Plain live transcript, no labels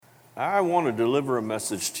I want to deliver a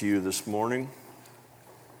message to you this morning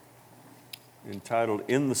entitled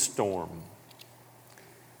In the Storm.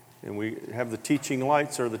 And we have the teaching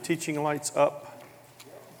lights. Are the teaching lights up?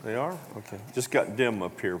 They are? Okay. Just got dim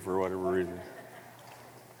up here for whatever reason.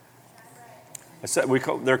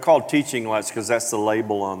 They're called teaching lights because that's the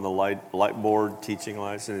label on the light board, teaching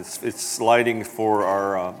lights. And it's lighting for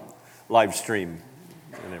our live stream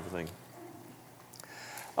and everything.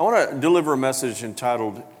 I want to deliver a message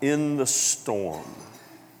entitled In the Storm.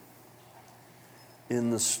 In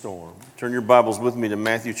the Storm. Turn your Bibles with me to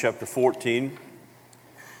Matthew chapter 14.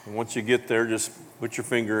 And once you get there, just put your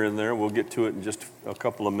finger in there. We'll get to it in just a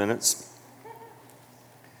couple of minutes.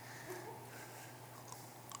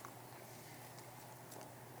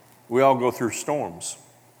 We all go through storms.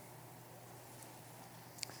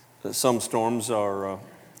 Some storms are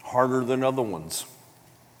harder than other ones.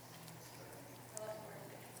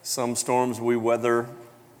 Some storms we weather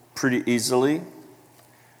pretty easily.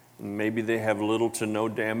 Maybe they have little to no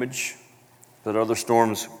damage, but other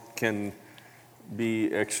storms can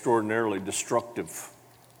be extraordinarily destructive.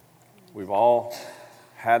 We've all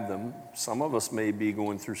had them. Some of us may be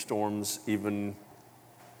going through storms even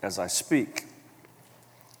as I speak.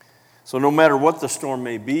 So no matter what the storm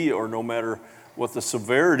may be, or no matter what the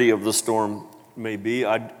severity of the storm may be,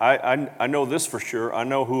 I know this for sure. I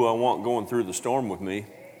know who I want going through the storm with me.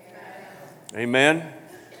 Amen.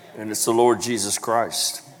 And it's the Lord Jesus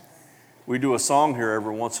Christ. We do a song here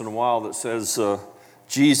every once in a while that says,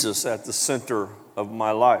 Jesus at the center of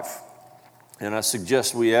my life. And I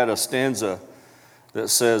suggest we add a stanza that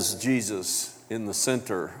says, Jesus in the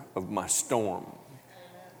center of my storm.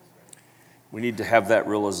 We need to have that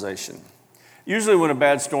realization. Usually when a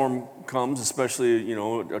bad storm comes, especially,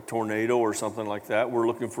 a tornado or something like that, we're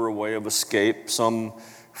looking for a way of escape, some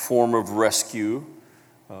form of rescue.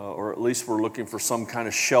 Or at least we're looking for some kind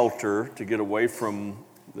of shelter to get away from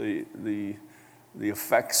the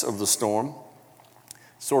effects of the storm.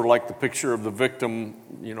 Sort of like the picture of the victim,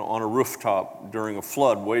 on a rooftop during a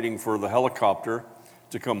flood, waiting for the helicopter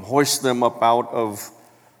to come hoist them up out of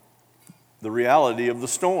the reality of the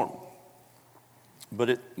storm. But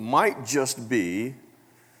it might just be,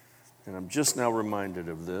 and I'm just now reminded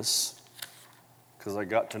of this, because I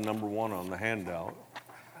got to number 1 on the handout,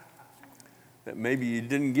 that maybe you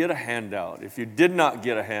didn't get a handout. If you did not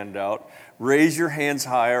get a handout, raise your hands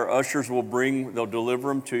higher. Ushers they'll deliver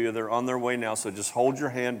them to you. They're on their way now, so just hold your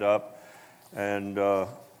hand up and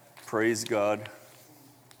praise God.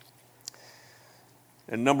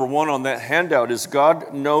 And number 1 on that handout is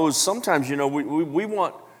God knows sometimes, we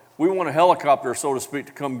want a helicopter, so to speak,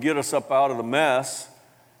 to come get us up out of the mess.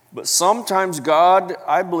 But sometimes God,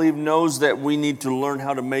 I believe, knows that we need to learn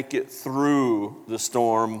how to make it through the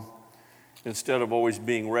storm instead of always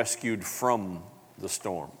being rescued from the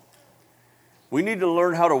storm. We need to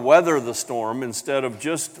learn how to weather the storm instead of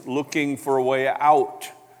just looking for a way out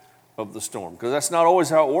of the storm, because that's not always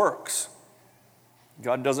how it works.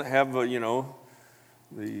 God doesn't have, the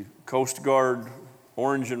Coast Guard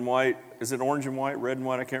orange and white. Is it orange and white, red and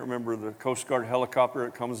white? I can't remember. The Coast Guard helicopter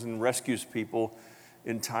that comes and rescues people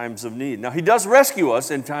in times of need. Now, he does rescue us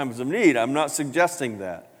in times of need. I'm not suggesting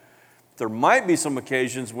that. There might be some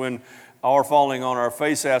occasions when our falling on our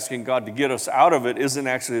face asking God to get us out of it isn't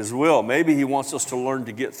actually his will. Maybe he wants us to learn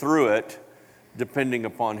to get through it depending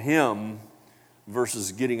upon him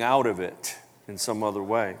versus getting out of it in some other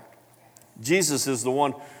way. Jesus is the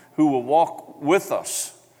one who will walk with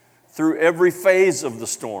us through every phase of the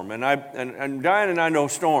storm. And Diane and I know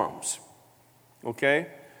storms, okay?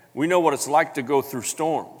 We know what it's like to go through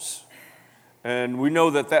storms. And we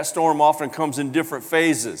know that storm often comes in different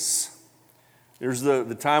phases. There's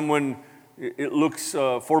the time when it looks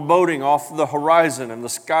foreboding off the horizon and the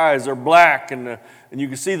skies are black and you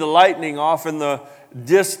can see the lightning off in the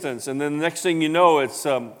distance. And then the next thing you know, it's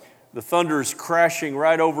the thunder is crashing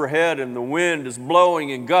right overhead and the wind is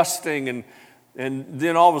blowing and gusting and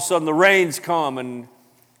then all of a sudden the rains come. And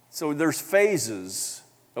so there's phases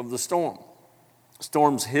of the storm.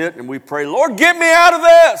 Storms hit and we pray, Lord, get me out of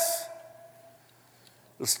this.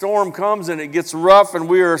 The storm comes and it gets rough and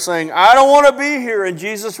we are saying, I don't want to be here. And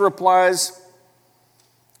Jesus replies,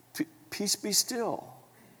 peace be still.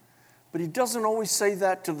 But he doesn't always say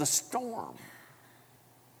that to the storm.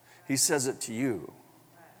 He says it to you.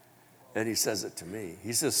 And he says it to me.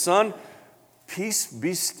 He says, son, peace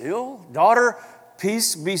be still. Daughter,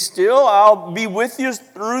 peace be still. I'll be with you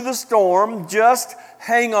through the storm. Just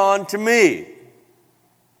hang on to me.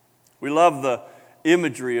 We love the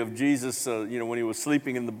imagery of Jesus, when he was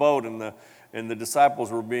sleeping in the boat and the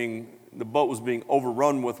disciples were being the boat was being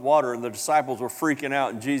overrun with water, and the disciples were freaking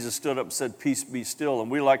out, and Jesus stood up and said, "Peace, be still."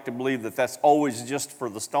 And we like to believe that that's always just for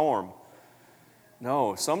the storm.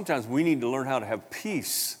 No, sometimes we need to learn how to have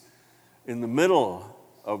peace in the middle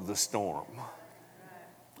of the storm.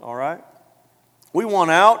 All right? We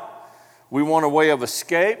want out. We want a way of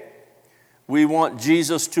escape. We want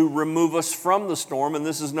Jesus to remove us from the storm. And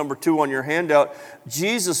this is number 2 on your handout.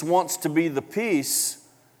 Jesus wants to be the peace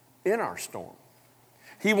in our storm.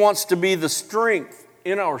 He wants to be the strength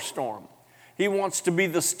in our storm. He wants to be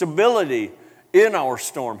the stability in our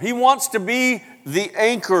storm. He wants to be the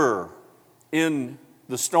anchor in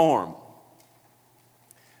the storm.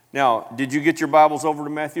 Now, did you get your Bibles over to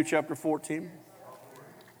Matthew chapter 14?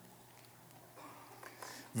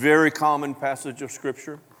 Very common passage of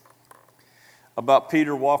Scripture about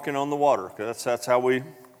Peter walking on the water. That's how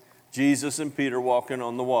Jesus and Peter walking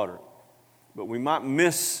on the water. But we might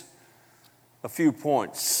miss a few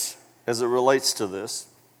points as it relates to this.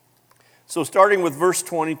 So starting with verse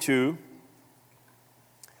 22,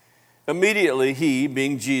 immediately he,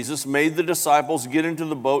 being Jesus, made the disciples get into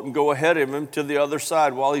the boat and go ahead of him to the other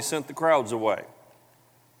side while he sent the crowds away.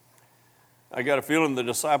 I got a feeling the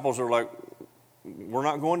disciples are like, "We're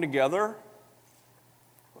not going together?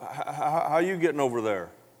 How are you getting over there?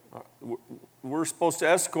 We're supposed to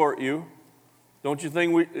escort you. Don't you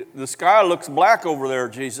think the sky looks black over there,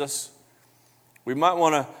 Jesus? We might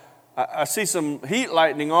want to, I see some heat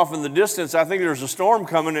lightning off in the distance. I think there's a storm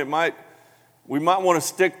coming. We might want to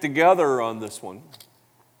stick together on this one."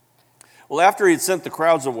 Well, after he had sent the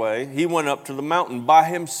crowds away, he went up to the mountain by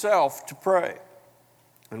himself to pray.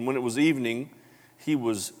 And when it was evening, he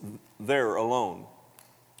was there alone.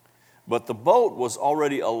 But the boat was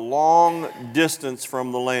already a long distance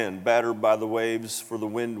from the land, battered by the waves, for the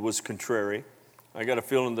wind was contrary. I got a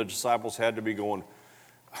feeling the disciples had to be going,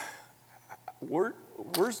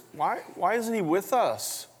 why isn't he with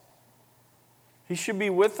us? He should be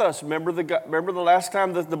with us. Remember the last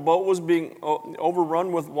time that the boat was being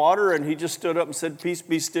overrun with water and he just stood up and said, "Peace,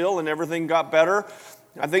 be still," and everything got better?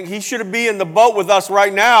 I think he should be in the boat with us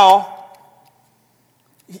right now.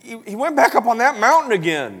 He went back up on that mountain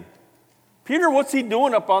again. Peter, what's he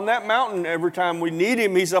doing up on that mountain? Every time we need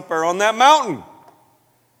him, he's up there on that mountain.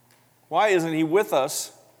 Why isn't he with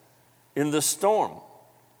us in the storm?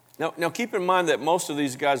 Now keep in mind that most of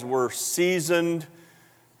these guys were seasoned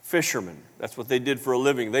fishermen. That's what they did for a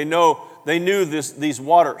living. They knew these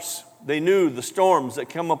waters. They knew the storms that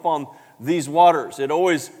come upon these waters. It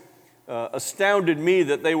always astounded me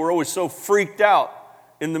that they were always so freaked out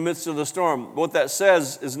in the midst of the storm. What that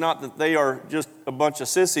says is not that they are just a bunch of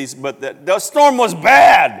sissies, but that the storm was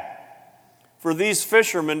bad for these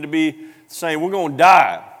fishermen to be saying, "We're going to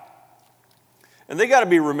die." And they got to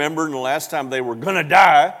be remembering the last time they were going to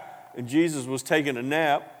die, and Jesus was taking a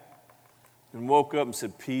nap and woke up and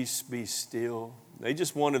said, "Peace, be still." They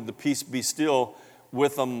just wanted the peace be still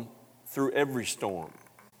with them through every storm.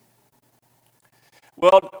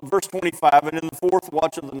 Well, verse 25, and in the 4th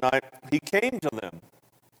watch of the night, he came to them,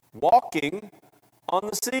 walking on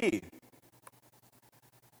the sea.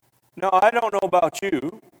 Now, I don't know about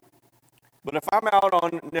you, but if I'm out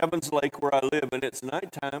on Nevins Lake where I live and it's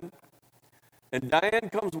nighttime, and Diane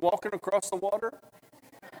comes walking across the water,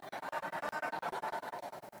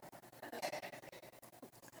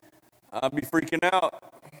 I'd be freaking out.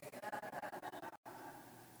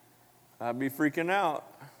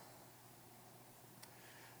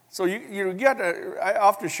 So you got to, I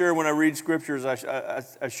often share when I read scriptures,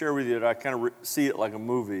 I share with you that I kind of see it like a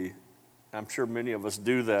movie. I'm sure many of us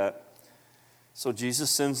do that. So Jesus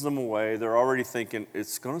sends them away. They're already thinking,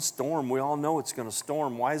 it's going to storm. We all know it's going to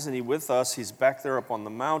storm. Why isn't he with us? He's back there up on the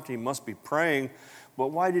mountain. He must be praying. But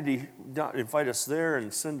why did he not invite us there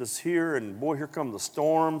and send us here? And boy, here come the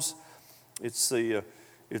storms. It's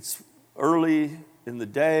early in the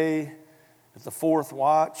day at the 4th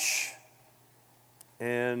watch.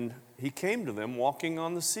 And he came to them walking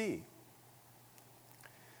on the sea.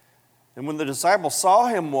 And when the disciples saw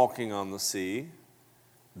him walking on the sea,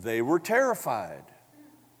 they were terrified.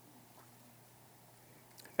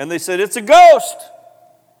 And they said, "It's a ghost!"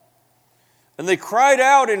 And they cried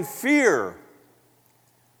out in fear.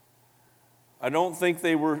 I don't think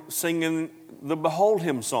they were singing the "Behold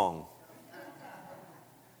Him" song.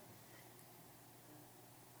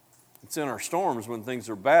 It's in our storms when things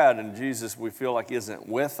are bad and Jesus, we feel like, isn't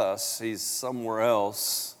with us. He's somewhere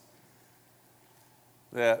else,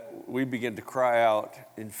 that we begin to cry out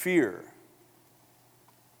in fear.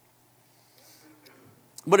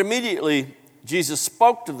 But immediately Jesus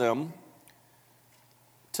spoke to them,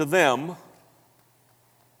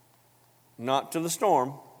 not to the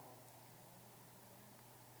storm.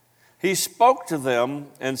 He spoke to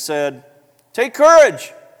them and said, "Take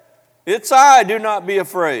courage, it's I, do not be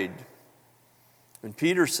afraid." And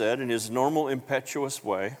Peter said in his normal impetuous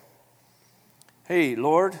way, "Hey,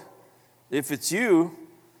 Lord, if it's you,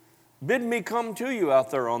 bid me come to you out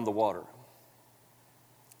there on the water."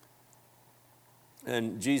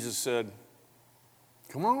 And Jesus said,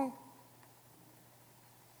 "Come on."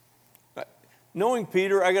 Knowing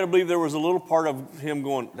Peter, I got to believe there was a little part of him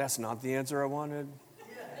going, "That's not the answer I wanted."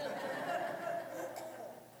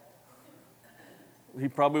 He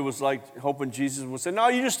probably was like hoping Jesus would say, "No,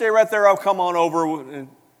 you just stay right there. I'll come on over and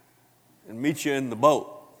meet you in the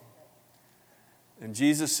boat." And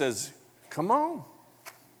Jesus says, "Come on."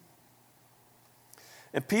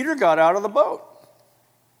 And Peter got out of the boat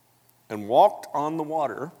and walked on the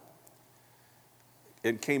water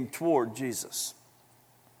and came toward Jesus.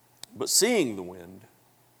 But seeing the wind,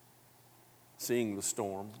 seeing the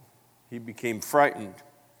storm, he became frightened.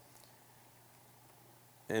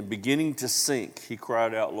 And beginning to sink, he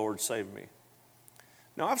cried out, "Lord, save me."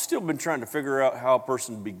 Now, I've still been trying to figure out how a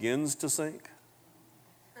person begins to sink.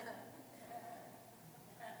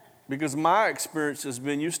 Because my experience has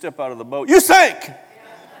been, you step out of the boat, you sink!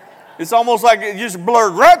 It's almost like it just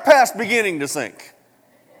blurred right past beginning to sink.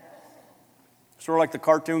 Sort of like the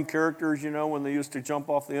cartoon characters, when they used to jump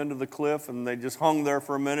off the end of the cliff and they just hung there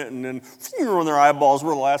for a minute and then when their eyeballs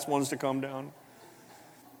were the last ones to come down.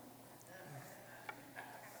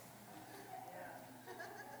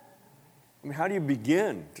 I mean, how do you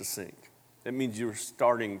begin to sink? That means you're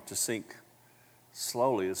starting to sink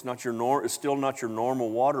slowly. It's still not your normal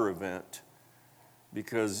water event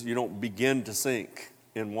because you don't begin to sink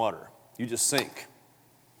in water. You just sink.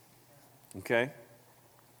 Okay?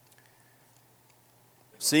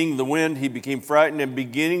 Seeing the wind, he became frightened, and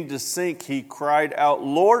beginning to sink, he cried out,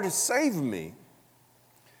 "Lord, save me."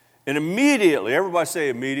 And immediately, everybody say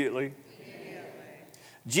immediately.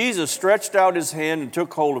 Jesus stretched out his hand and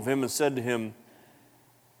took hold of him and said to him,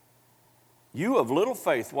 "You of little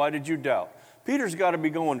faith, why did you doubt?" Peter's got to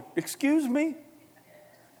be going, "Excuse me?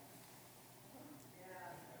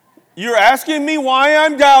 You're asking me why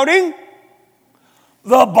I'm doubting?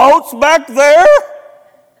 The boat's back there?"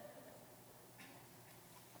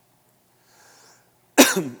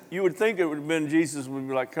 You would think it would have been Jesus would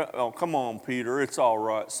be like, "Oh, come on, Peter, it's all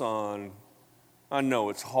right, son. I know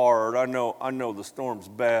it's hard. I know the storm's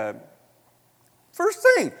bad." First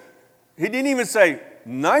thing, he didn't even say,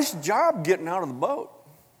 "Nice job getting out of the boat.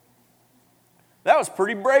 That was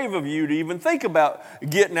pretty brave of you to even think about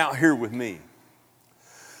getting out here with me."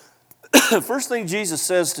 First thing Jesus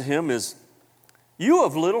says to him is, "You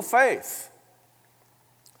of little faith,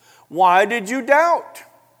 why did you doubt?"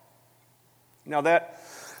 Now that,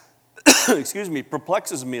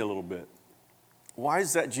 perplexes me a little bit. Why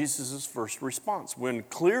is that Jesus' first response when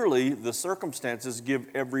clearly the circumstances give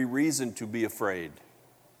every reason to be afraid?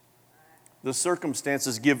 The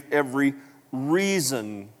circumstances give every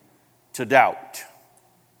reason to doubt.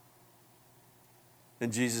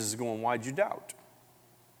 And Jesus is going, "Why'd you doubt?"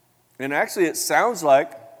 And actually it sounds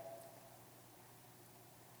like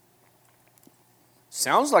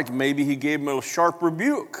maybe he gave him a sharp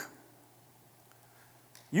rebuke.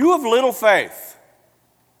 "You of little faith."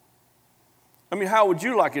 I mean, how would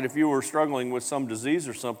you like it if you were struggling with some disease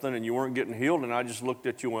or something and you weren't getting healed and I just looked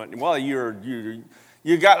at you and went, "Well,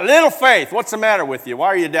 you got little faith. What's the matter with you? Why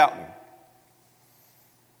are you doubting?"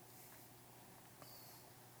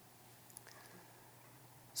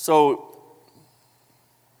 So,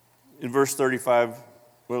 in verse 31,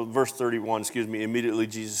 immediately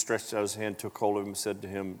Jesus stretched out his hand, took hold of him, and said to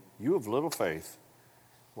him, "You of little faith,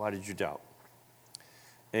 why did you doubt?"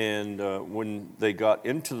 And when they got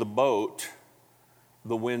into the boat,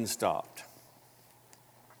 the wind stopped,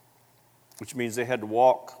 which means they had to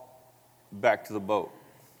walk back to the boat.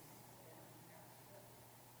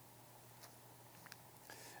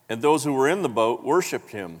 And those who were in the boat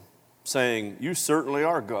worshiped him, saying, "You certainly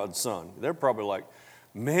are God's son." They're probably like,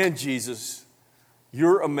 "Man, Jesus,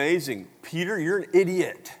 you're amazing. Peter, you're an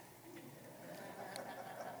idiot."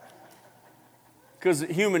 Because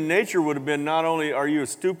human nature would have been, not only are you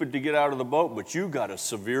stupid to get out of the boat, but you got a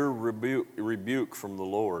severe rebuke from the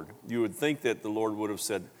Lord. You would think that the Lord would have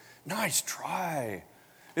said, "Nice try.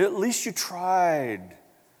 At least you tried.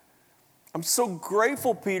 I'm so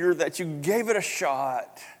grateful, Peter, that you gave it a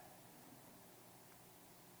shot."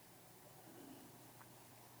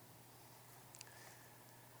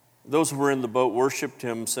 Those who were in the boat worshiped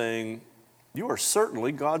him, saying, "You are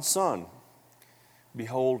certainly God's son."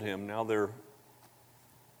 Behold him. Now they're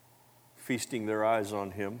feasting their eyes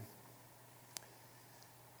on him.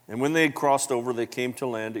 And when they had crossed over, they came to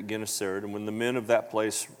land at Gennesaret. And when the men of that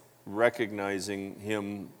place recognized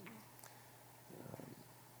him,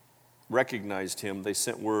 they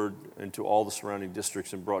sent word into all the surrounding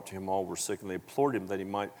districts and brought to him all who were sick, and they implored him that he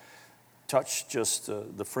might touch just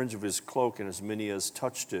the fringe of his cloak, and as many as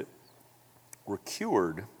touched it were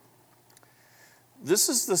cured. This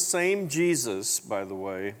is the same Jesus, by the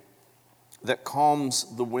way, that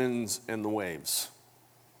calms the winds and the waves.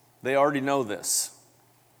 They already know this.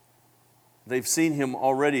 They've seen him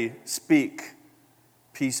already speak,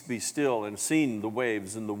 "Peace be still," and seen the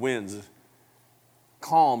waves and the winds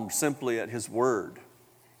calmed simply at his word.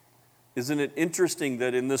 Isn't it interesting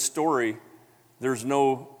that in this story, there's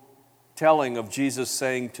no telling of Jesus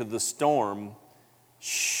saying to the storm,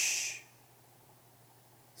 "Shh,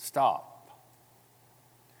 stop."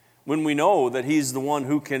 When we know that he's the one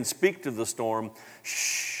who can speak to the storm,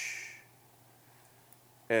 "Shh,"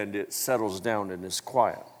 and it settles down and is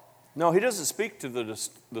quiet. No, he doesn't speak to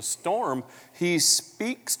the storm. He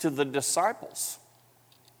speaks to the disciples.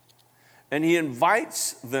 And he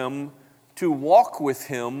invites them to walk with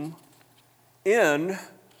him in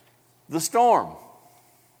the storm.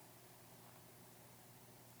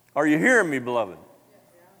 Are you hearing me, beloved?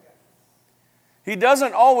 He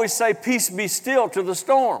doesn't always say, "Peace be still," to the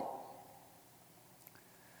storm.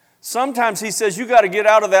 Sometimes he says, you got to get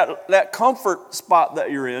out of that comfort spot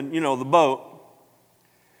that you're in, the boat.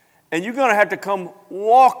 And you're going to have to come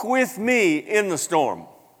walk with me in the storm.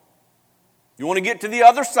 You want to get to the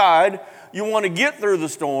other side. You want to get through the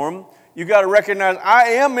storm. You got to recognize I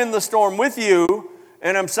am in the storm with you.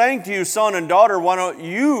 And I'm saying to you, son and daughter, why don't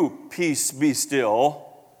you peace be still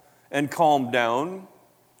and calm down?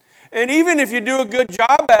 And even if you do a good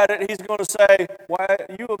job at it, he's going to say, why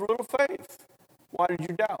you have little faith? Why did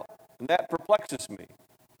you doubt? And that perplexes me.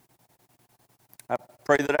 I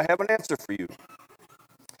pray that I have an answer for you.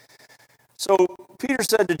 So Peter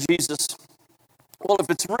said to Jesus, well, if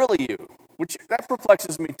it's really you, which that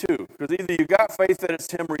perplexes me too, because either you got faith that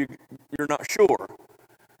it's him or you're not sure.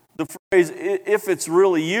 The phrase, if it's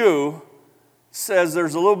really you, says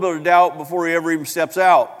there's a little bit of doubt before he ever even steps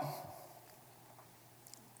out.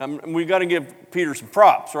 We got to give Peter some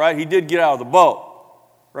props, right? He did get out of the boat,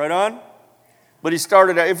 right on? But he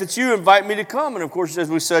started out, if it's you, invite me to come. And of course, as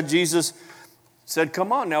we said, Jesus said,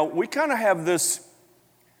 come on. Now, we kind of have this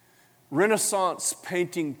Renaissance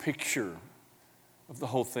painting picture of the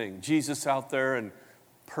whole thing. Jesus out there in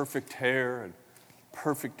perfect hair and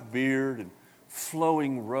perfect beard and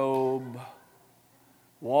flowing robe,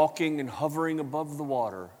 walking and hovering above the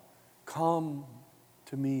water. Come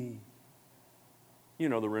to me. You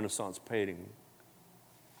know, the Renaissance painting.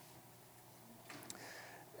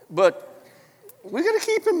 But we got to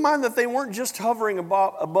keep in mind that they weren't just hovering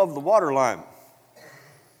above the waterline.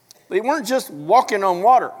 They weren't just walking on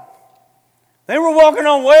water. They were walking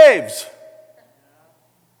on waves.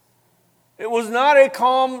 It was not a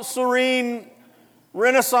calm, serene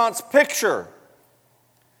Renaissance picture.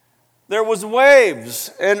 There was waves,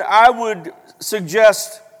 and I would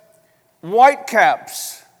suggest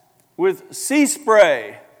whitecaps with sea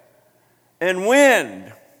spray and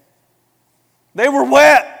wind. They were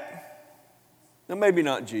wet. Now, maybe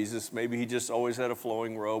not Jesus. Maybe he just always had a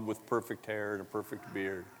flowing robe with perfect hair and a perfect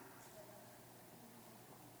beard.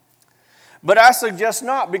 But I suggest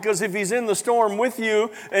not, because if he's in the storm with you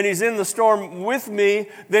and he's in the storm with me,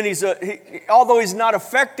 then although he's not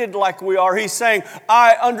affected like we are, he's saying,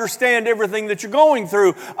 I understand everything that you're going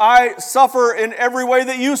through. I suffer in every way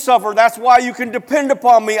that you suffer. That's why you can depend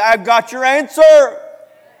upon me. I've got your answer.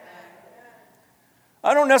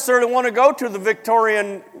 I don't necessarily want to go to the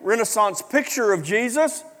Victorian Renaissance picture of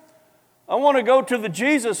Jesus. I want to go to the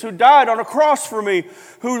Jesus who died on a cross for me,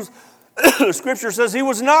 whose the Scripture says he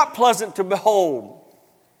was not pleasant to behold,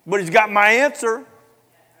 but he's got my answer.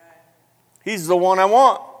 He's the one I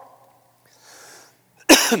want.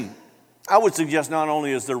 I would suggest not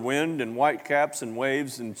only is there wind and whitecaps and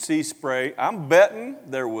waves and sea spray, I'm betting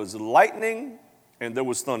there was lightning and there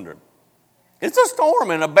was thunder. It's a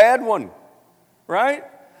storm and a bad one, right?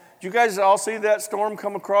 Did you guys all see that storm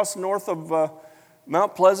come across north of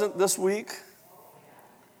Mount Pleasant this week?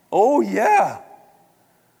 Oh, yeah.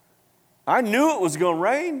 I knew it was going to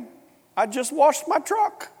rain. I just washed my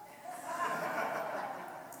truck.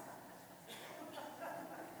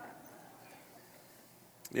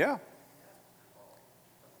 Yeah.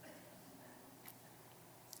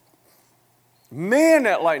 Man,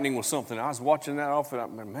 that lightning was something. I was watching that off,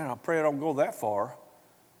 and I pray I don't go that far.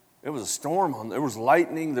 It was a storm. There was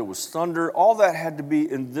lightning. There was thunder. All that had to be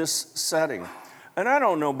in this setting. And I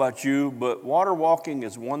don't know about you, but water walking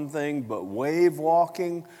is one thing, but wave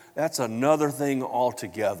walking, that's another thing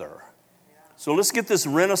altogether. So let's get this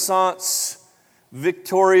Renaissance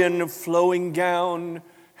Victorian flowing gown,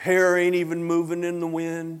 hair ain't even moving in the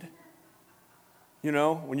wind. You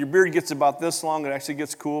know, when your beard gets about this long, it actually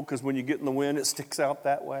gets cool because when you get in the wind, it sticks out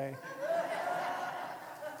that way.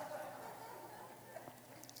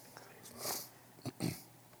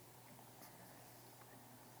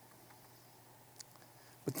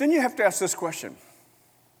 But then you have to ask this question.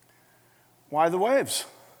 Why the waves?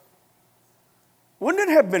 Wouldn't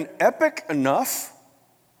it have been epic enough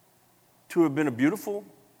to have been a beautiful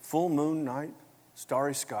full moon night,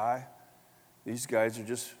 starry sky? These guys are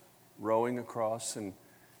just rowing across, and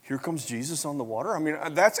here comes Jesus on the water. I mean,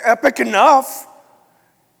 that's epic enough.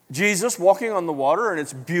 Jesus walking on the water, and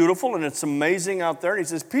it's beautiful, and it's amazing out there. And he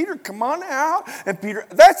says, Peter, come on out. And Peter,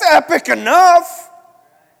 that's epic enough.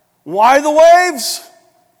 Why the waves?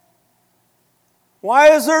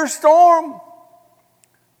 Why is there a storm?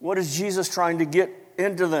 What is Jesus trying to get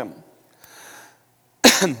into them?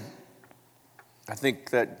 I think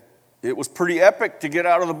that it was pretty epic to get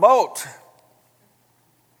out of the boat.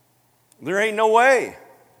 There ain't no way.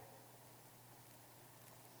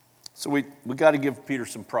 So we got to give Peter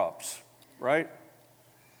some props, right?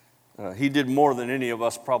 He did more than any of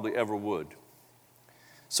us probably ever would.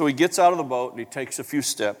 So he gets out of the boat and he takes a few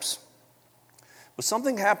steps. But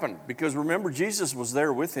something happened because remember, Jesus was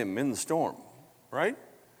there with him in the storm, right?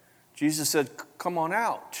 Jesus said, come on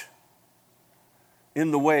out.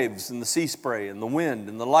 In the waves and the sea spray and the wind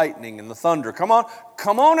and the lightning and the thunder. Come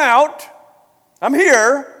on out. I'm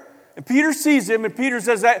here. And Peter sees him, and Peter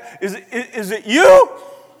says, is it you?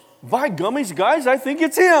 By gummies, guys, I think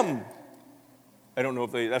it's him. I don't know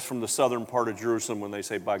if that's from the southern part of Jerusalem when they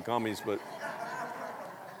say by gummies, but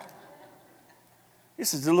he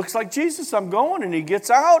says, it looks like Jesus, I'm going, and he gets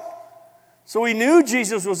out. So he knew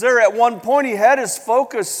Jesus was there. At one point, he had his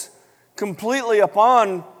focus completely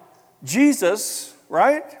upon Jesus,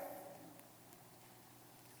 right?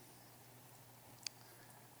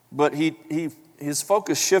 But his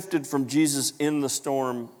focus shifted from Jesus in the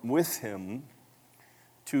storm with him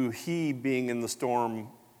to he being in the storm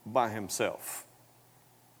by himself.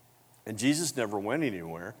 And Jesus never went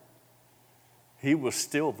anywhere. He was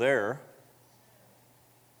still there.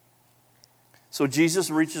 So Jesus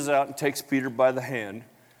reaches out and takes Peter by the hand,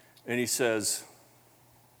 and he says,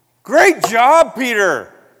 great job,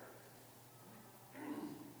 Peter.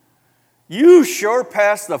 You sure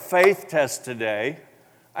passed the faith test today.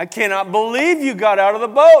 I cannot believe you got out of the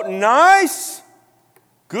boat. Nice.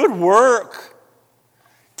 Good work.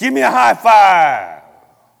 Give me a high five.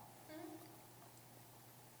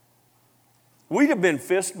 We'd have been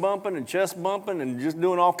fist bumping and chest bumping and just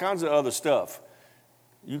doing all kinds of other stuff.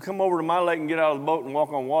 You come over to my lake and get out of the boat and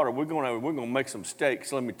walk on water, we're going to make some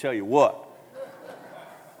steaks, let me tell you what.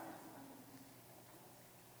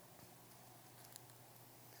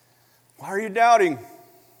 Why are you doubting?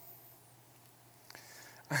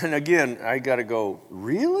 And again, I got to go,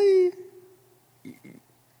 really?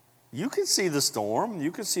 You can see the storm,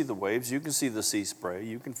 you can see the waves, you can see the sea spray,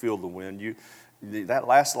 you can feel the wind. That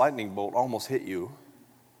last lightning bolt almost hit you.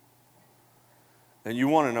 And you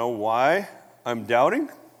want to know why I'm doubting?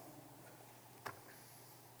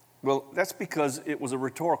 Well, that's because it was a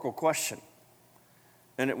rhetorical question.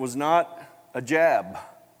 And it was not a jab.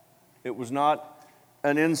 It was not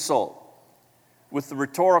an insult. With the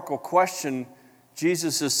rhetorical question,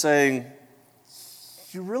 Jesus is saying,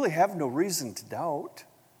 you really have no reason to doubt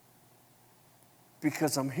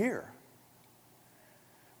because I'm here.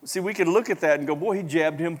 See, we could look at that and go, boy, he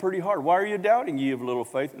jabbed him pretty hard. Why are you doubting, ye of little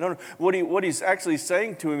faith? No. What he's actually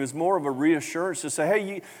saying to him is more of a reassurance to say,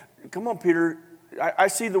 hey, come on, Peter. I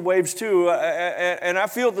see the waves too, and I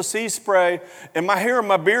feel the sea spray, and my hair and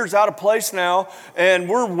my beard's out of place now, and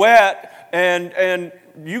we're wet, and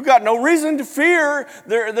you got no reason to fear.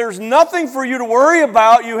 There's nothing for you to worry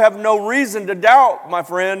about. You have no reason to doubt, my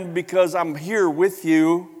friend, because I'm here with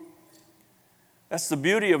you. That's the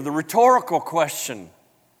beauty of the rhetorical question.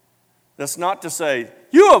 That's not to say,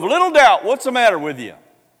 you have little doubt, what's the matter with you?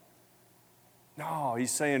 No,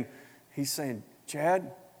 he's saying,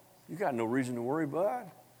 Chad, you got no reason to worry, bud.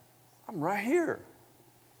 I'm right here.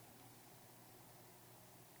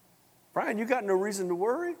 Brian, you got no reason to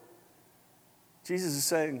worry? Jesus is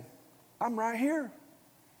saying, I'm right here.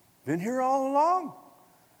 Been here all along.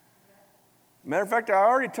 Matter of fact, I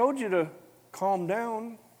already told you to calm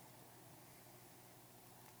down.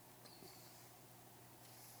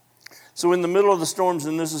 So in the middle of the storms,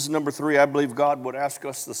 and this is number 3, I believe God would ask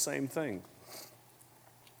us the same thing.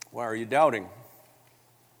 Why are you doubting?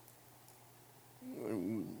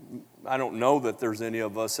 I don't know that there's any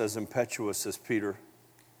of us as impetuous as Peter.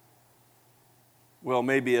 Well,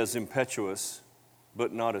 maybe as impetuous,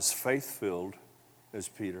 but not as faith-filled as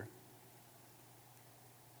Peter.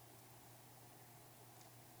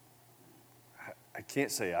 I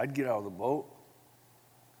can't say I'd get out of the boat.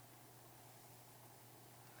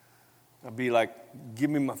 I'd be like, give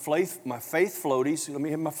me my faith floaties. Let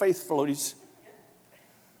me have my faith floaties.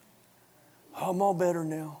 Oh, I'm all better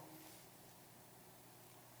now.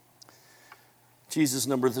 This is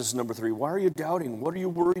number 3. Why are you doubting? What are you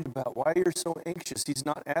worried about? Why are you so anxious? He's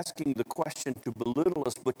not asking the question to belittle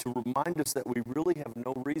us, but to remind us that we really have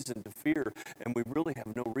no reason to fear, and we really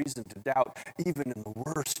have no reason to doubt, even in the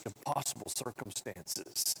worst of possible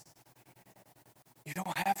circumstances. You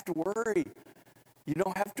don't have to worry. You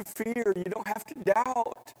don't have to fear. You don't have to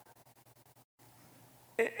doubt.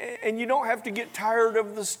 And you don't have to get tired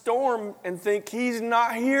of the storm and think, He's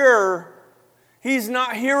not here. He's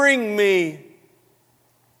not hearing me.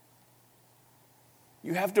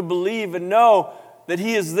 You have to believe and know that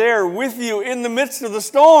He is there with you in the midst of the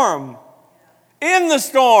storm. In the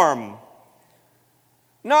storm.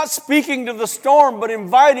 Not speaking to the storm, but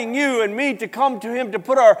inviting you and me to come to Him, to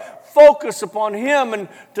put our focus upon Him and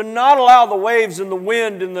to not allow the waves and the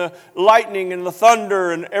wind and the lightning and the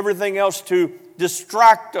thunder and everything else to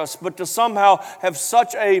distract us, but to somehow have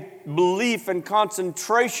such a belief and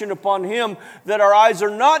concentration upon Him that our eyes are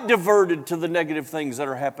not diverted to the negative things that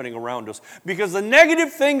are happening around us. Because the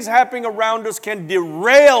negative things happening around us can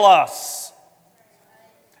derail us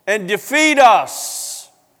and defeat us.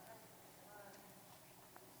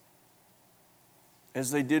 As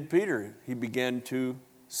they did Peter, he began to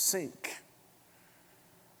sink.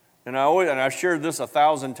 And I've shared this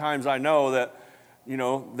 1,000 times. I know that,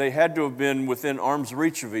 they had to have been within arm's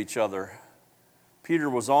reach of each other. Peter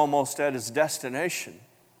was almost at his destination.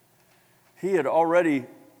 He had already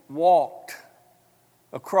walked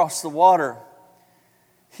across the water.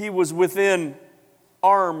 He was within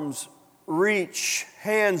arm's reach,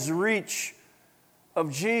 hand's reach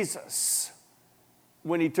of Jesus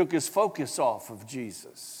when he took his focus off of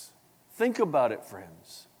Jesus. Think about it,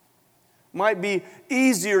 friends. Might be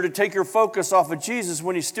easier to take your focus off of Jesus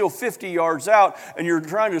when He's still 50 yards out and you're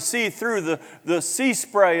trying to see through the sea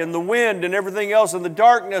spray and the wind and everything else and the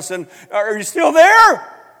darkness. And are you still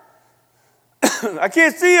there? I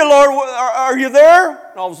can't see you, Lord. Are you there?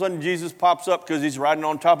 And all of a sudden Jesus pops up because He's riding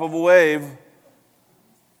on top of a wave.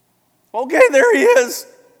 Okay, there He is.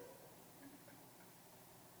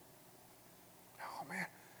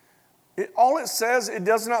 All it says, it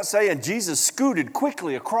does not say, and Jesus scooted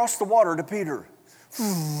quickly across the water to Peter.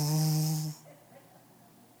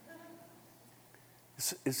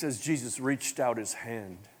 It says Jesus reached out His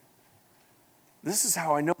hand. This is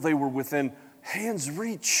how I know they were within hand's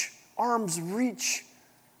reach, arm's reach,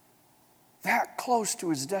 that close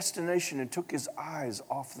to His destination, and took His eyes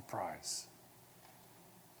off the prize.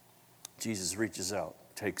 Jesus reaches out,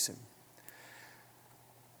 takes him.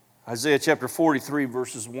 Isaiah chapter 43,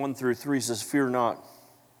 verses 1 through 3 says, "Fear not,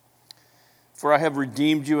 for I have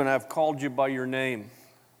redeemed you and I have called you by your name.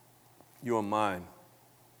 You are mine.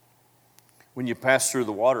 When you pass through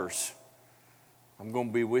the waters, I'm going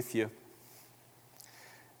to be with you.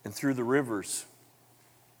 And through the rivers,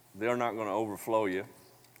 they're not going to overflow you.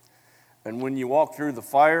 And when you walk through the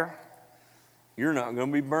fire, you're not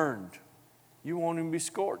going to be burned. You won't even be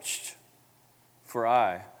scorched. For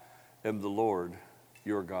I am the Lord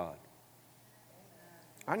your God."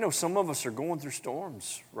 I know some of us are going through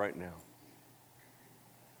storms right now.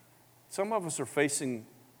 Some of us are facing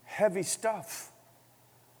heavy stuff.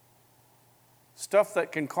 Stuff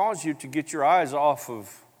that can cause you to get your eyes off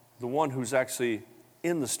of the one who's actually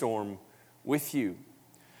in the storm with you.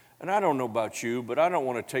 And I don't know about you, but I don't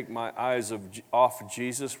want to take my eyes off of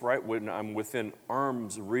Jesus right when I'm within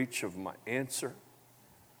arm's reach of my answer.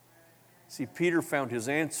 See, Peter found his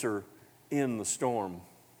answer in the storm,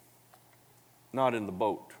 not in the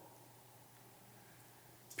boat.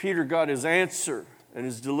 Peter got his answer and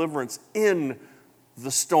his deliverance in the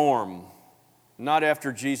storm, not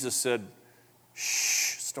after Jesus said,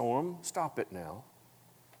 "Shh, storm, stop it now."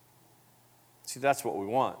 See, that's what we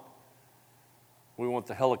want. We want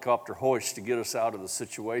the helicopter hoist to get us out of the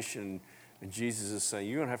situation. And Jesus is saying,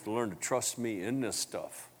 you're going to have to learn to trust me in this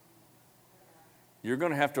stuff. You're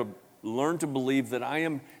going to have to learn to believe that I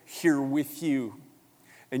am here with you.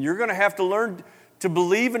 And you're going to have to learn to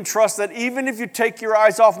believe and trust that even if you take your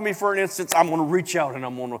eyes off of me for an instant, I'm going to reach out and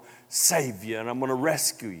I'm going to save you and I'm going to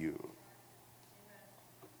rescue you.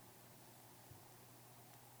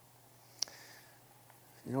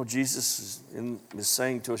 Jesus is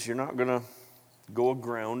saying to us, you're not going to go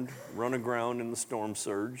aground, run aground in the storm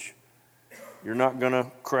surge. You're not going to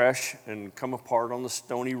crash and come apart on the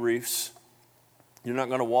stony reefs. You're not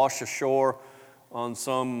going to wash ashore on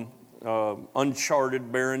some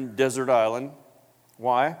uncharted, barren desert island.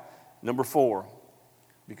 Why? Number 4,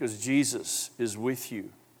 because Jesus is with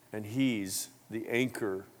you and He's the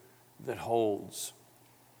anchor that holds.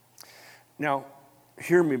 Now,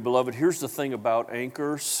 hear me, beloved. Here's the thing about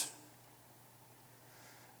anchors.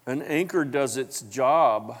 An anchor does its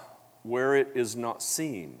job where it is not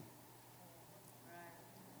seen.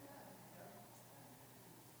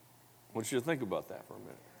 I want you to think about that for a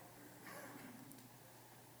minute.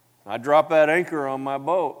 I drop that anchor on my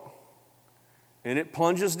boat, and it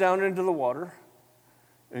plunges down into the water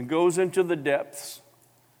and goes into the depths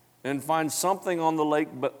and finds something on the lake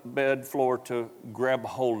bed floor to grab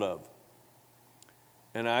hold of.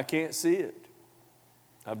 And I can't see it.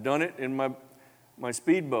 I've done it in my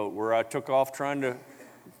speedboat where I took off trying to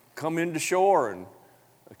come into shore, and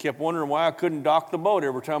I kept wondering why I couldn't dock the boat.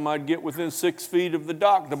 Every time I'd get within 6 feet of the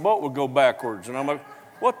dock, the boat would go backwards. And I'm like,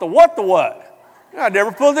 what? I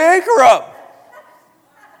never pulled the anchor up.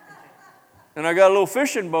 And I got a little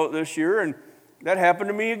fishing boat this year, and that happened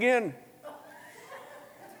to me again.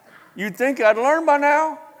 You'd think I'd learn by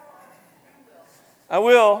now. I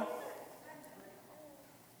will.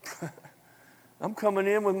 I'm coming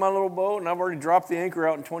in with my little boat, and I've already dropped the anchor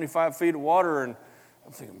out in 25 feet of water, and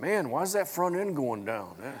I'm thinking, man, why is that front end going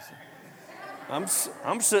down? I'm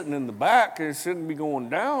sitting in the back, and it shouldn't be going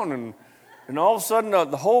down, and all of a sudden,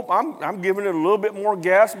 the whole, I'm giving it a little bit more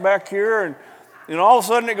gas back here, and all of a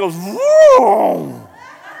sudden it goes, whoom!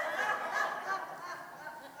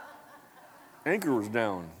 Anchor was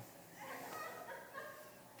down.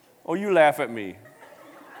 Oh, you laugh at me,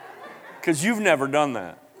 because you've never done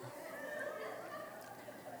that.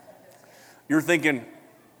 You're thinking,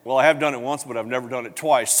 well, I have done it once, but I've never done it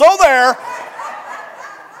twice. So there!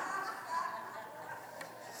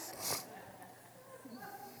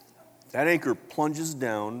 That anchor plunges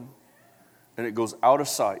down, and it goes out of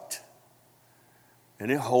sight,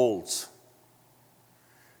 and it holds.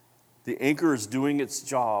 The anchor is doing its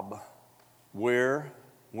job where,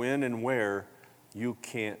 when, and where you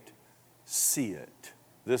can't see it.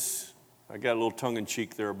 I got a little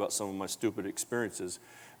tongue-in-cheek there about some of my stupid experiences,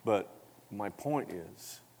 but my point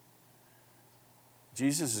is,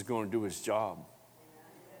 Jesus is going to do His job,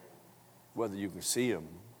 whether you can see Him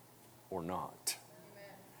or not.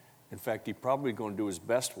 In fact, He's probably going to do His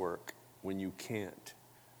best work when you can't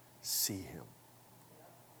see Him.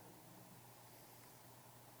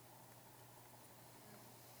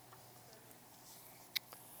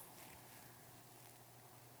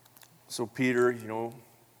 So Peter,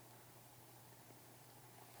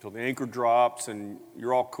 till the anchor drops and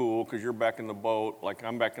you're all cool because you're back in the boat, like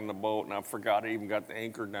I'm back in the boat and I forgot I even got the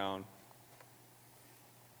anchor down.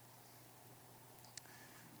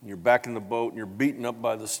 And you're back in the boat and you're beaten up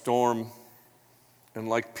by the storm. And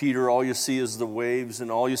like Peter, all you see is the waves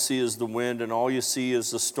and all you see is the wind and all you see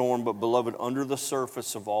is the storm. But beloved, under the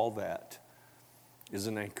surface of all that is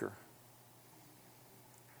an anchor,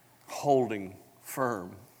 holding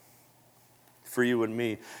firm for you and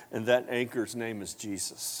me. And that anchor's name is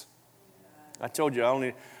Jesus. I told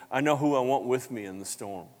you, I know who I want with me in the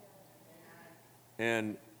storm.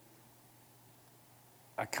 And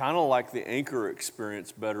I kind of like the anchor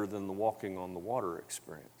experience better than the walking on the water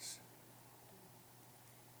experience.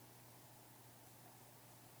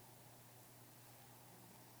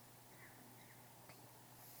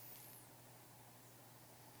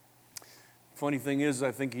 Funny thing is,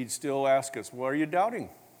 I think He'd still ask us, what are you doubting?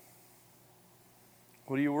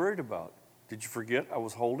 What are you worried about? Did you forget I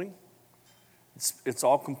was holding? It's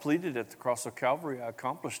all completed at the cross of Calvary. I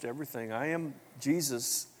accomplished everything. I am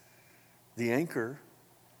Jesus, the anchor,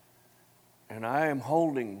 and I am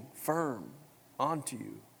holding firm onto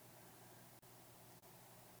you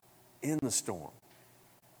in the storm,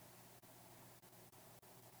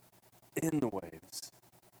 in the waves,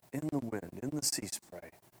 in the wind, in the sea spray,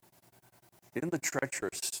 in the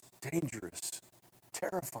treacherous, dangerous,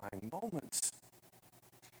 terrifying moments.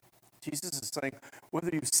 Jesus is saying, whether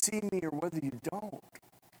you see me or whether you don't,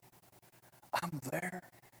 I'm there.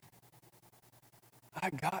 I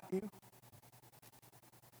got you.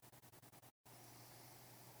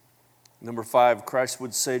 Number 5, Christ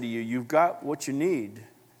would say to you, you've got what you need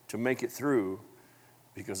to make it through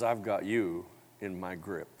because I've got you in my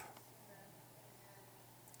grip.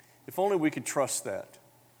 If only we could trust that.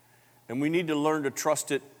 And we need to learn to trust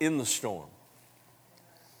it in the storm.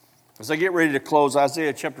 As I get ready to close,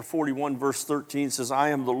 Isaiah chapter 41, verse 13 says, I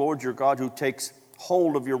am the Lord your God who takes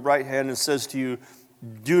hold of your right hand and says to you,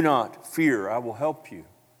 do not fear, I will help you.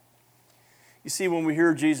 You see, when we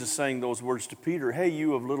hear Jesus saying those words to Peter, hey,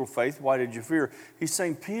 you of little faith, why did you fear? He's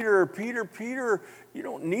saying, Peter, you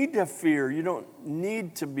don't need to fear. You don't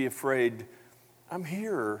need to be afraid. I'm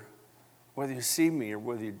here, whether you see me or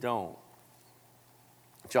whether you don't.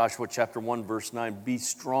 Joshua chapter 1, verse 9, be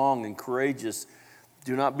strong and courageous.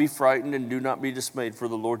 Do not be frightened and do not be dismayed, for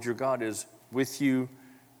the Lord your God is with you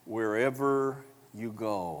wherever you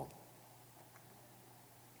go.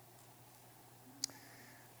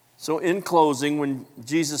 So in closing, when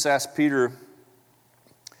Jesus asked Peter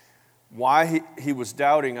why he was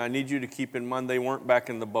doubting, I need you to keep in mind they weren't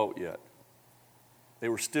back in the boat yet. They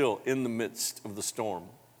were still in the midst of the storm.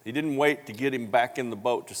 He didn't wait to get him back in the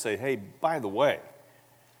boat to say, hey, by the way,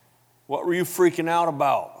 what were you freaking out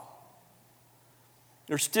about?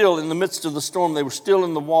 They're still in the midst of the storm. They were still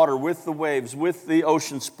in the water with the waves, with the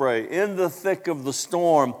ocean spray, in the thick of the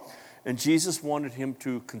storm. And Jesus wanted him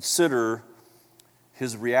to consider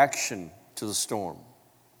his reaction to the storm.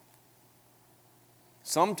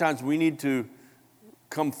 Sometimes we need to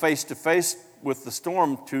come face to face with the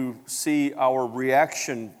storm to see our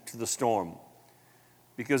reaction to the storm.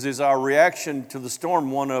 Because is our reaction to the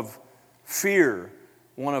storm one of fear,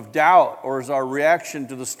 one of doubt, or is our reaction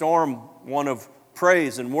to the storm one of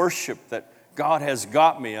praise and worship that God has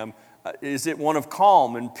got me? Is it one of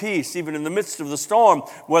calm and peace, even in the midst of the storm?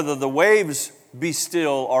 Whether the waves be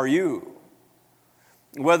still, are you?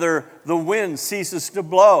 Whether the wind ceases to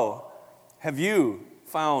blow, have you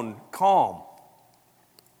found calm,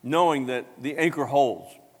 knowing that the anchor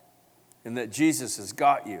holds and that Jesus has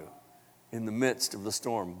got you in the midst of the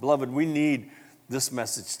storm? Beloved, we need this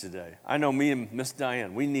message today. I know me and Miss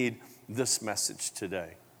Diane, we need this message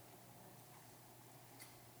today.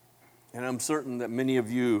 And I'm certain that many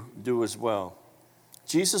of you do as well.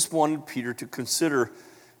 Jesus wanted Peter to consider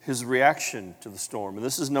his reaction to the storm. And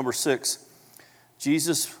this is number 6.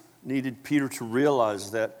 Jesus needed Peter to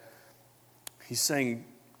realize that he's saying,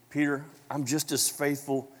 Peter, I'm just as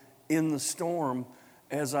faithful in the storm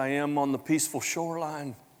as I am on the peaceful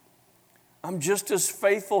shoreline. I'm just as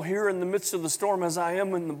faithful here in the midst of the storm as I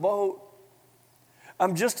am in the boat.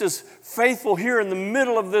 I'm just as faithful here in the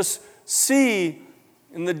middle of this sea,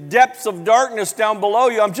 in the depths of darkness down below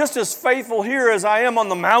you. I'm just as faithful here as I am on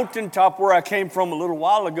the mountaintop where I came from a little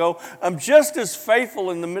while ago. I'm just as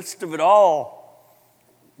faithful in the midst of it all.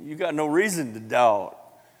 You got no reason to doubt.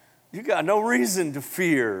 You got no reason to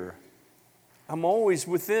fear. I'm always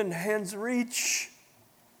within hand's reach.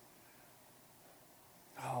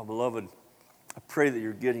 Oh, beloved, I pray that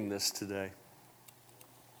you're getting this today.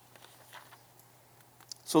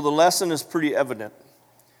 So the lesson is pretty evident.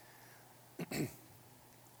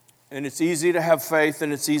 And it's easy to have faith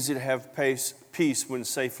and it's easy to have peace when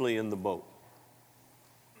safely in the boat.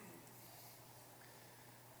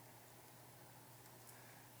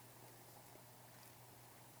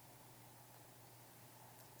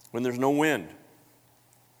 When there's no wind,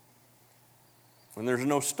 when there's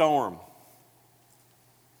no storm,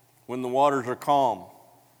 when the waters are calm.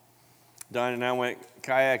 Diane and I went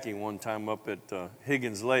kayaking one time up at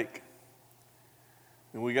Higgins Lake.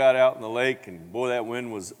 And we got out in the lake, and boy, that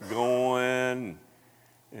wind was going,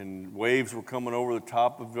 and waves were coming over the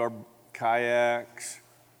top of our kayaks.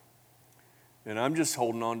 And I'm just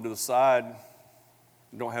holding on to the side.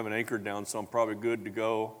 I don't have an anchor down, so I'm probably good to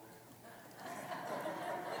go.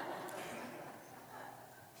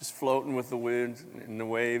 Just floating with the wind and the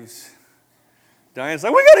waves. Diane's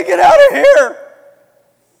like, we got to get out of here.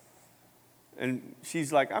 And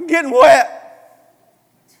she's like, I'm getting wet.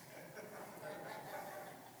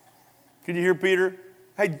 Can you hear Peter?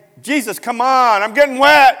 Hey, Jesus, come on, I'm getting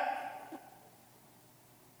wet.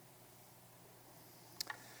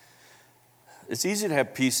 It's easy to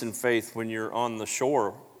have peace and faith when you're on the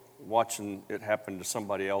shore watching it happen to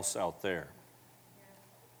somebody else out there.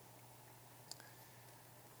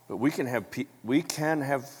 But we can have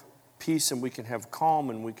peace and we can have calm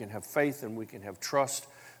and we can have faith and we can have trust.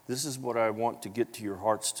 This is what I want to get to your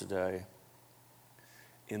hearts today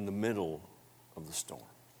in the middle of the storm.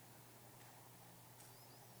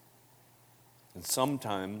 And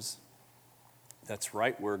sometimes that's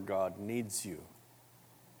right where God needs you,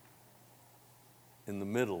 in the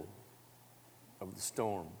middle of the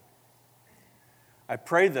storm. I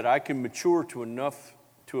pray that I can mature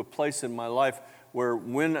to a place in my life where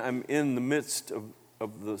when I'm in the midst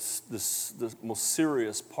of this most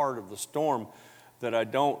serious part of the storm, that I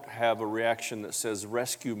don't have a reaction that says,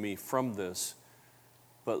 rescue me from this,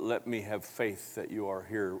 but let me have faith that you are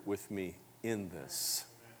here with me in this.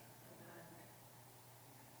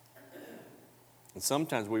 And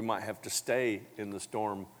sometimes we might have to stay in the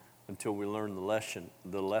storm until we learn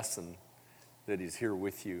the lesson that He's here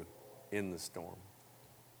with you in the storm.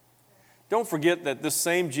 Don't forget that this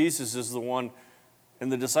same Jesus is the one,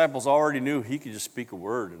 and the disciples already knew he could just speak a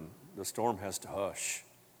word and the storm has to hush.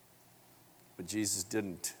 But Jesus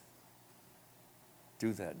didn't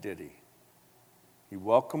do that, did he? He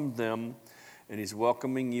welcomed them, and he's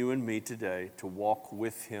welcoming you and me today to walk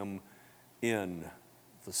with him in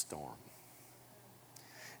the storm.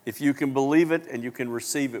 If you can believe it and you can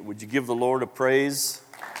receive it, would you give the Lord a praise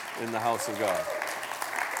in the house of God?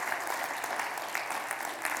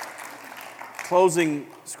 Closing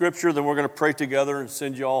scripture, then we're going to pray together and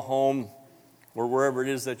send you all home or wherever it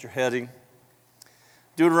is that you're heading.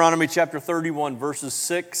 Deuteronomy chapter 31, verses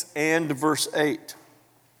 6 and verse 8.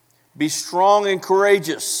 Be strong and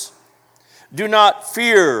courageous. Do not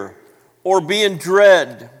fear or be in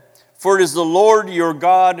dread, for it is the Lord your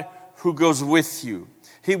God who goes with you.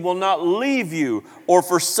 He will not leave you or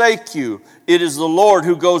forsake you. It is the Lord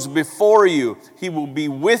who goes before you. He will be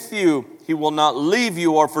with you. He will not leave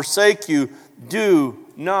you or forsake you. Do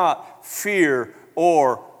not fear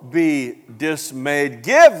or be dismayed.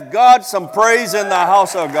 Give God some praise in the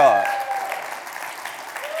house of God.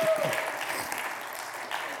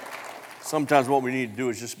 Sometimes what we need to do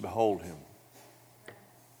is just behold him.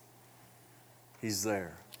 He's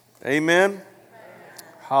there. Amen? Amen.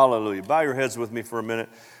 Hallelujah. Bow your heads with me for a minute.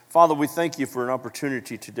 Father, we thank you for an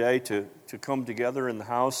opportunity today to come together in the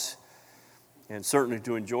house and certainly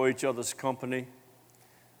to enjoy each other's company,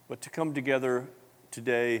 but to come together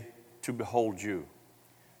today to behold you,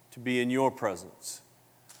 to be in your presence,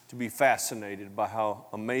 to be fascinated by how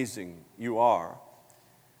amazing you are,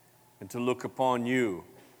 and to look upon you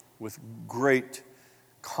with great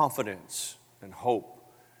confidence and hope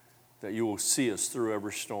that you will see us through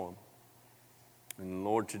every storm. And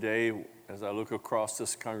Lord, today, as I look across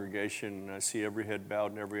this congregation and I see every head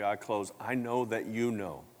bowed and every eye closed, I know that you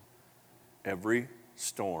know every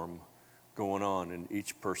storm going on in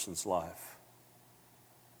each person's life.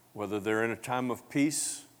 Whether they're in a time of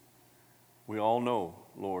peace, we all know,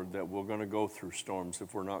 Lord, that we're going to go through storms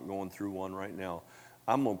if we're not going through one right now.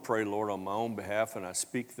 I'm going to pray, Lord, on my own behalf, and I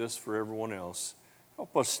speak this for everyone else.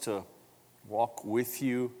 Help us to walk with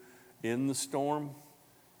you in the storm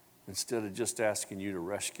instead of just asking you to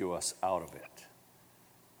rescue us out of it.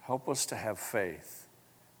 Help us to have faith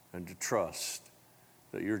and to trust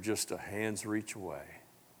that you're just a hand's reach away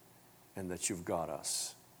and that you've got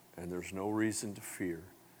us. And there's no reason to fear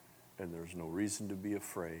and there's no reason to be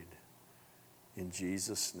afraid. In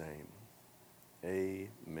Jesus' name,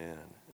 amen.